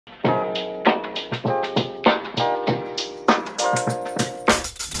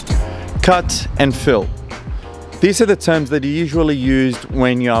Cut and fill. These are the terms that are usually used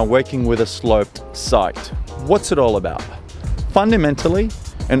when you are working with a sloped site. What's it all about? Fundamentally,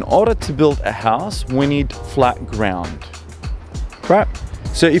 in order to build a house, we need flat ground, right?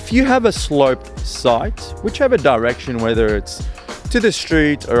 So if you have a sloped site, whichever direction, whether it's to the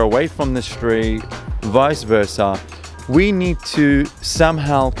street or away from the street, vice versa, we need to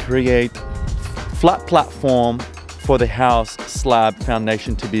somehow create flat platform for the house slab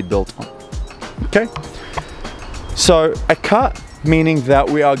foundation to be built on, okay? So a cut, meaning that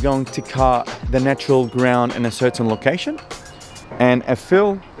we are going to cut the natural ground in a certain location, and a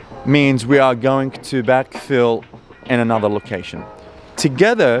fill means we are going to backfill in another location.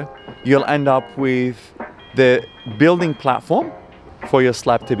 Together, you'll end up with the building platform for your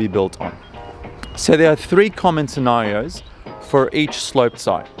slab to be built on. So there are three common scenarios for each sloped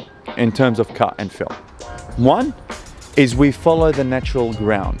site in terms of cut and fill. One is we follow the natural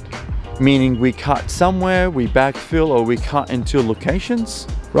ground, meaning we cut somewhere, we backfill, or we cut into locations,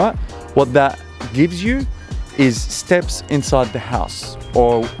 right? What that gives you is steps inside the house,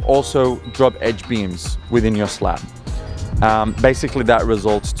 or also drop edge beams within your slab. Basically that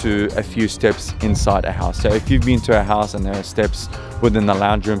results to a few steps inside a house. So if you've been to a house and there are steps within the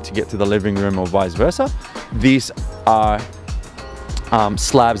lounge room to get to the living room or vice versa, these are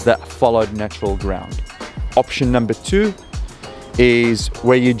slabs that followed natural ground. Option number two is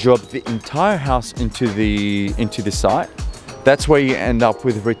where you drop the entire house into the site. That's where you end up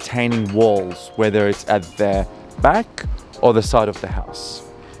with retaining walls, whether it's at the back or the side of the house.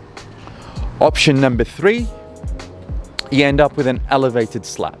 Option number three, you end up with an elevated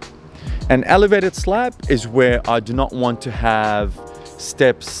slab. An elevated slab is where I do not want to have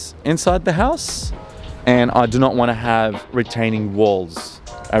steps inside the house, and I do not want to have retaining walls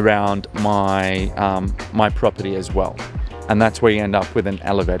around my, my property as well. And that's where you end up with an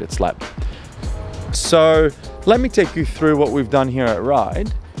elevated slab. So let me take you through what we've done here at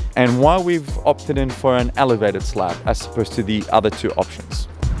Ride and why we've opted in for an elevated slab as opposed to the other two options.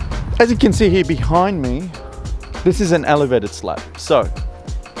 As you can see here behind me, this is an elevated slab. So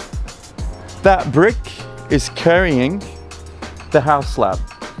that brick is carrying the house slab.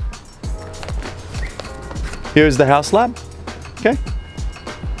 Here's the house slab, okay?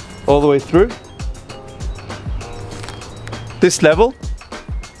 All the way through. This level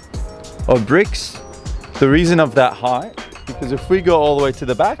of bricks, the reason of that height, because if we go all the way to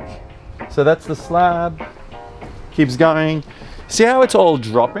the back, so that's the slab, keeps going. See how it's all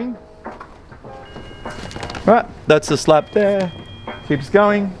dropping? Right, that's the slab there, keeps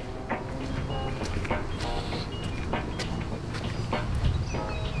going.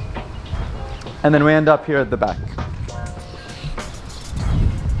 And then we end up here at the back.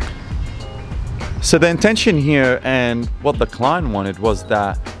 So the intention here and what the client wanted was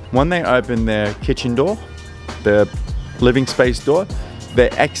that when they open their kitchen door, the living space door, they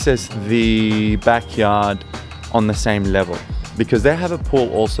access the backyard on the same level because they have a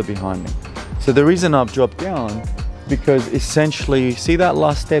pool also behind me. So the reason I've dropped down, because essentially, see that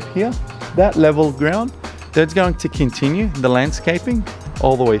last step here, that level ground, that's going to continue the landscaping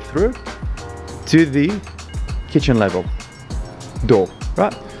all the way through to the kitchen level door,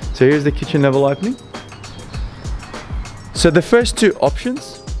 right? So here's the kitchen level opening. So the first two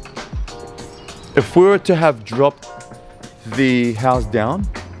options, if we were to have dropped the house down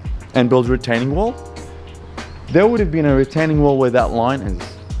and build retaining wall, there would have been a retaining wall where that line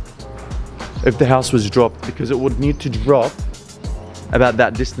is if the house was dropped, because it would need to drop about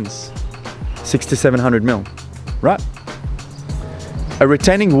that distance, 600 to 700 mil, right? A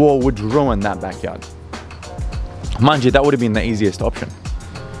retaining wall would ruin that backyard. Mind you, that would have been the easiest option.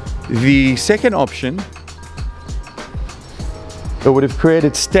 The second option, it would have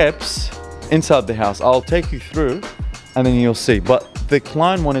created steps inside the house. I'll take you through and then you'll see. But the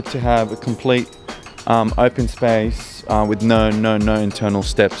client wanted to have a complete open space with no internal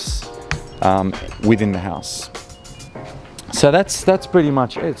steps within the house. So that's pretty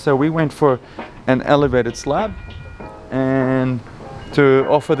much it. So we went for an elevated slab and to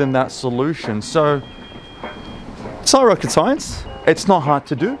offer them that solution. So it's not rocket science. It's not hard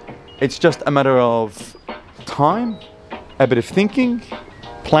to do. It's just a matter of time, a bit of thinking,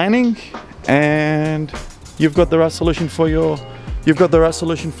 planning, and you've got the right solution for your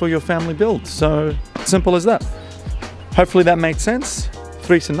family build. So simple as that. Hopefully that made sense.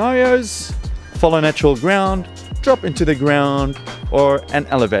 3 scenarios: follow natural ground, drop into the ground, or an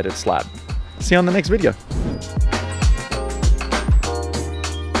elevated slab. See you on the next video.